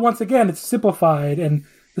 But once again, it's simplified, and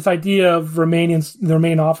this idea of the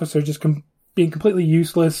Romanian officers just being completely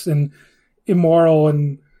useless and immoral,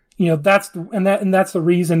 and you know that's the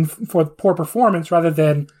reason for poor performance, rather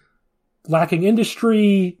than lacking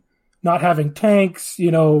industry, not having tanks,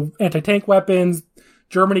 you know, anti-tank weapons.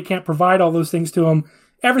 Germany can't provide all those things to them.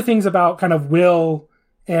 Everything's about kind of will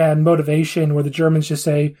and motivation, where the Germans just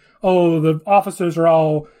say, oh, the officers are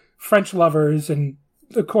all French lovers, and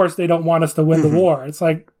of course they don't want us to win the war. It's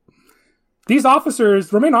like, these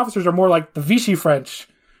Romanian officers are more like the Vichy French,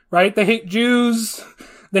 right? They hate Jews,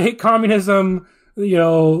 they hate communism, you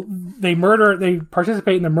know, they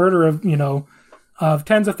participate in the murder of, you know, of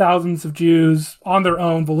tens of thousands of Jews on their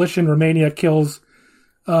own volition. Romania kills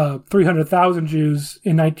 300,000 Jews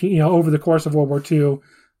over the course of World War II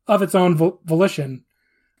of its own volition.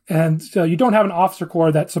 And so you don't have an officer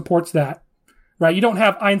corps that supports that, right? You don't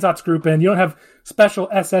have Einsatzgruppen, you don't have special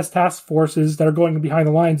SS task forces that are going behind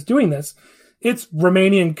the lines doing this. It's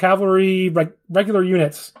Romanian cavalry, regular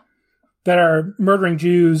units that are murdering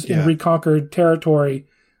Jews in reconquered territory.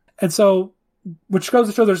 And so, which goes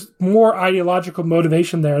to show there's more ideological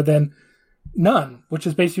motivation there than none, which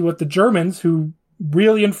is basically what the Germans, who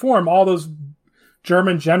really inform all those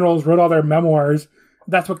German generals, wrote all their memoirs.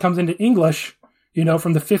 That's what comes into English, you know,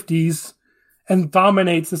 from the 50s, and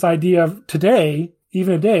dominates this idea of today,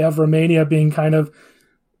 even today, of Romania being kind of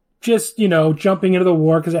just, you know, jumping into the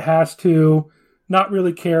war because it has to, not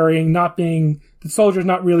really caring, the soldiers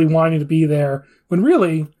not really wanting to be there, when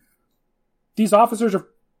really these officers are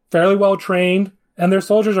fairly well trained and their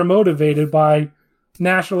soldiers are motivated by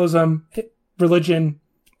nationalism, religion,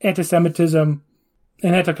 anti-Semitism,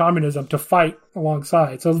 and anti-communism to fight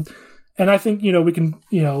alongside. So, and I think, you know, we can,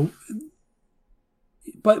 you know,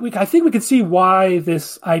 but I think we can see why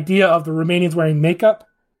this idea of the Romanians wearing makeup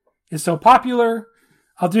is so popular.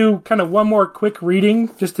 I'll do kind of one more quick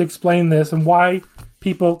reading just to explain this and why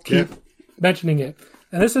people keep mentioning it.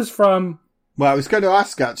 And this is from... Well, I was going to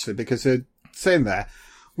ask, actually, because they're saying there,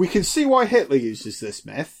 we can see why Hitler uses this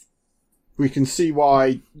myth. We can see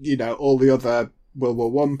why, you know, all the other World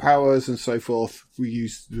War I powers and so forth,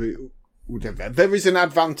 there is an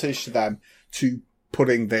advantage to them to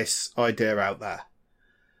putting this idea out there.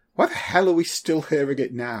 Why the hell are we still hearing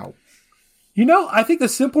it now? You know, I think the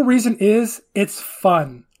simple reason is it's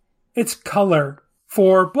fun. It's color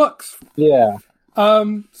for books. Yeah.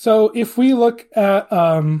 So if we look at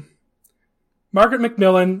Margaret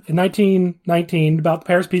Macmillan in 1919 about the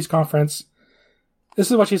Paris Peace Conference,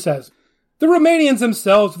 this is what she says. The Romanians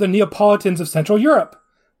themselves are the Neapolitans of Central Europe.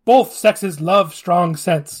 Both sexes love strong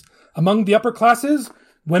scents. Among the upper classes,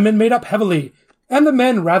 women made up heavily, and the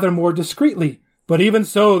men rather more discreetly. But even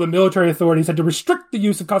so, the military authorities had to restrict the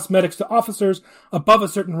use of cosmetics to officers above a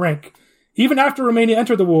certain rank. Even after Romania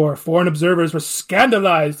entered the war, foreign observers were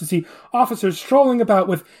scandalized to see officers strolling about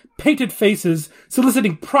with painted faces,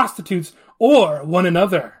 soliciting prostitutes or one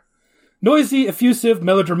another. Noisy, effusive,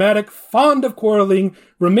 melodramatic, fond of quarreling,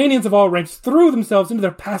 Romanians of all ranks threw themselves into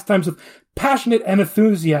their pastimes with passionate and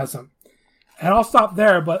enthusiasm. And I'll stop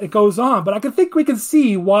there, but it goes on. But I think we can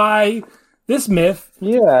see why this myth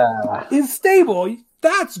is stable.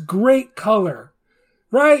 That's great color,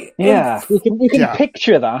 right? Yeah, and you can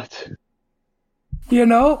picture that. You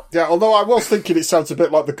know? Yeah, although I was thinking it sounds a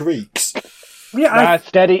bit like the Greeks. Yeah,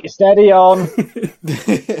 steady on.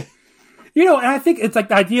 You know, and I think it's like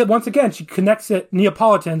the idea, once again, she connects it,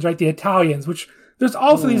 Neapolitans, right, the Italians, which there's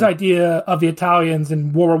also these idea of the Italians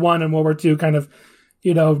in World War I and World War II kind of,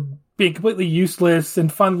 you know, being completely useless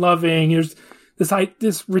and fun-loving. There's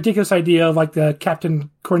this ridiculous idea of like the Captain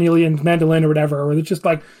Cornelian mandolin or whatever, where it's just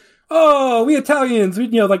like, oh, we Italians,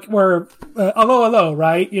 we're hello,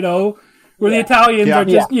 right? Where the Italians are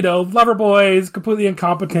just, lover boys, completely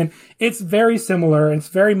incompetent. It's very similar. It's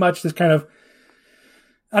very much this kind of,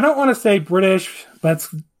 I don't want to say British, but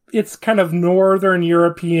it's kind of Northern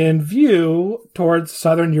European view towards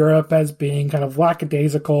Southern Europe as being kind of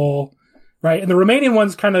lackadaisical, right? And the Romanian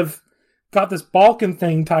one's kind of got this Balkan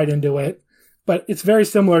thing tied into it, but it's very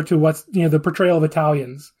similar to what's, the portrayal of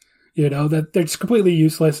Italians, that they're just completely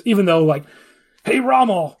useless, even though, like, hey,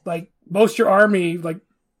 Rommel, like, boast your army, like,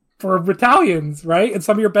 for Italians, right? And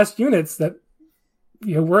some of your best units that,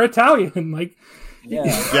 we're Italian, like...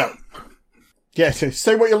 Yeah. Yeah,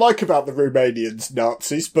 say what you like about the Romanians,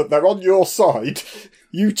 Nazis, but they're on your side.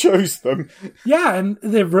 You chose them. Yeah, and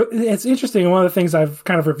it's interesting. One of the things I've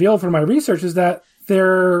kind of revealed from my research is that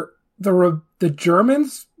the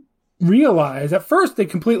Germans realize, at first they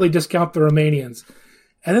completely discount the Romanians.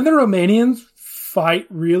 And then the Romanians fight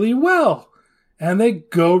really well. And they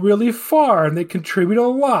go really far, and they contribute a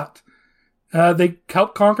lot. They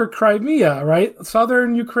help conquer Crimea, right?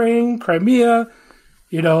 Southern Ukraine, Crimea.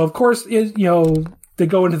 Of course, they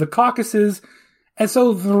go into the Caucasus. And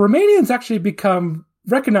so the Romanians actually become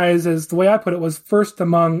recognized as, the way I put it, was first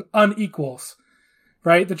among unequals,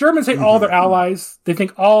 right? The Germans hate all their allies. They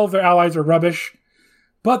think all of their allies are rubbish.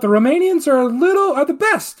 But the Romanians are the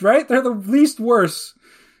best, right? They're the least worse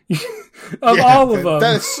of all of them.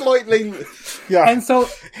 They're slightly, And so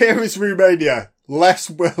here is Romania, less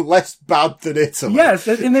bad than Italy. Yes,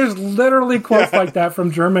 and there's literally quotes like that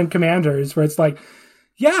from German commanders where it's like,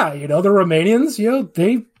 the Romanians,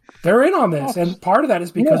 they're in on this. And part of that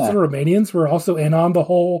is because the Romanians were also in on the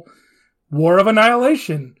whole war of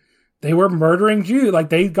annihilation. They were murdering Jews. Like,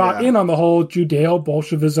 they got in on the whole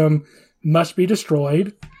Judeo-Bolshevism must be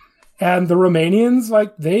destroyed. And the Romanians,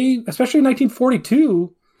 especially in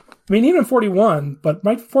 1942, I mean, even 41, but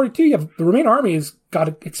by 42, the Romanian army has got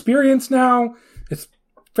experience now. It's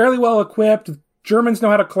fairly well equipped. Germans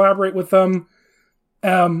know how to collaborate with them.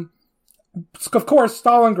 Of course,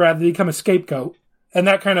 Stalingrad, they become a scapegoat. And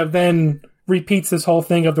that kind of then repeats this whole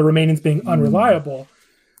thing of the Romanians being unreliable.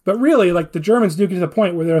 But really, the Germans do get to the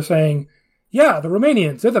point where they're saying, the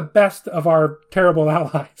Romanians, they're the best of our terrible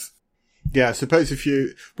allies. Yeah, I suppose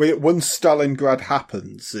once Stalingrad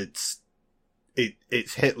happens, it's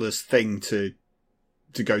Hitler's thing to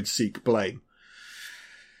go and seek blame.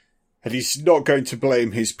 And he's not going to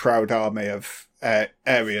blame his proud army of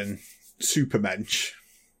Aryan supermensch.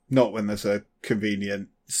 Not when there's a convenient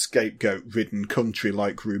scapegoat-ridden country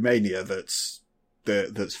like Romania that's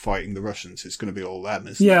fighting the Russians. It's going to be all them,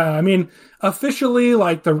 isn't it? I mean, officially,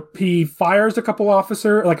 he fires a couple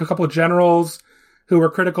a couple of generals who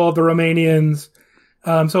were critical of the Romanians.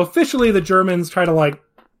 So officially, the Germans try to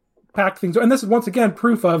pack things. And this is once again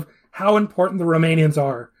proof of how important the Romanians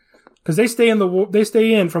are, because they stay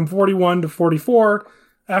in from 41 to 44.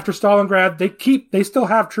 After Stalingrad, they still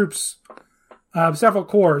have troops. Several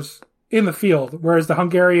corps in the field, whereas the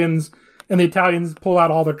Hungarians and the Italians pull out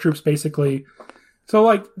all their troops, basically. So,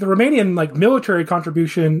 the Romanian, military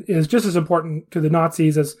contribution is just as important to the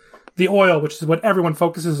Nazis as the oil, which is what everyone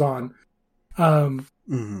focuses on.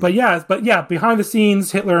 But behind the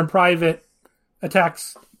scenes, Hitler in private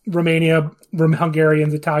attacks Romania,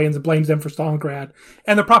 Hungarians, Italians, and blames them for Stalingrad.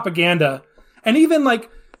 And the propaganda. And even,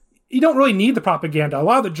 you don't really need the propaganda. A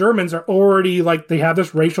lot of the Germans are already, they have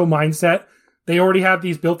this racial mindset. They already have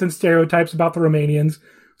these built-in stereotypes about the Romanians.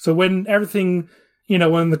 So when everything,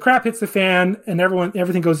 when the crap hits the fan and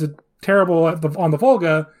everything goes terrible on the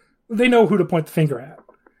Volga, they know who to point the finger at,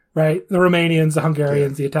 right? The Romanians, the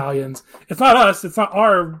Hungarians, the Italians. It's not us. It's not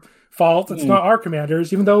our fault. It's not our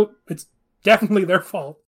commanders, even though it's definitely their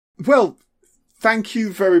fault. Well, thank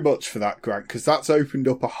you very much for that, Grant, because that's opened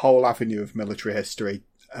up a whole avenue of military history.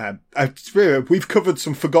 We've covered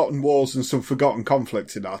some forgotten wars and some forgotten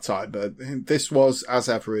conflicts in our time, but this was, as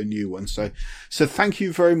ever, a new one. So thank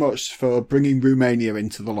you very much for bringing Romania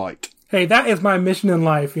into the light. Hey, that is my mission in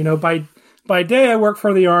life. By day I work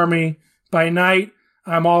for the army. By night,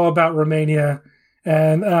 I'm all about Romania,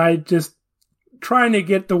 and I just trying to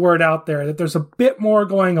get the word out there that there's a bit more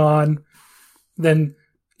going on than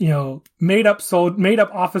made up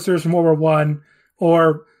officers from World War I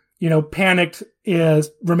or panicked is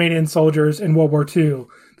Romanian soldiers in World War II.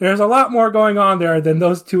 There's a lot more going on there than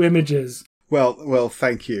those two images. Well,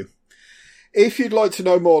 thank you. If you'd like to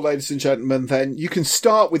know more, ladies and gentlemen, then you can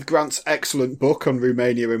start with Grant's excellent book on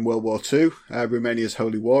Romania in World War II, Romania's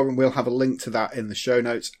Holy War, and we'll have a link to that in the show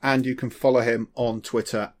notes, and you can follow him on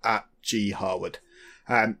Twitter @GHarward.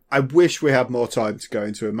 I wish we had more time to go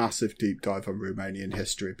into a massive deep dive on Romanian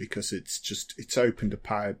history, because it's opened a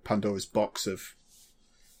Pandora's box of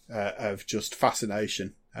just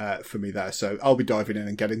fascination for me there. So I'll be diving in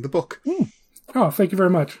and getting the book. Oh, thank you very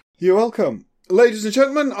much. You're welcome. Ladies and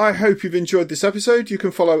gentlemen, I hope you've enjoyed this episode. You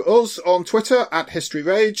can follow us on Twitter at History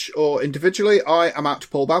Rage, or individually, I am at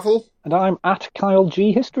Paul Bavel. And I'm at Kyle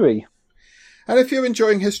G History. And if you're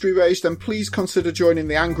enjoying History Rage, then please consider joining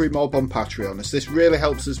the Angry Mob on Patreon, as this really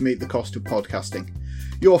helps us meet the cost of podcasting.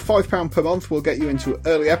 Your £5 per month will get you into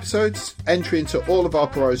early episodes, entry into all of our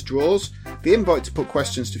prize draws, the invite to put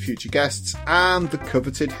questions to future guests, and the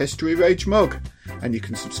coveted History Rage mug. And you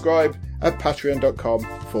can subscribe at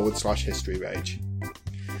patreon.com/History Rage.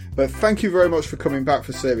 But thank you very much for coming back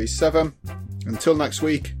for Series 7. Until next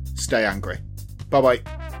week, stay angry. Bye-bye.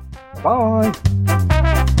 Bye.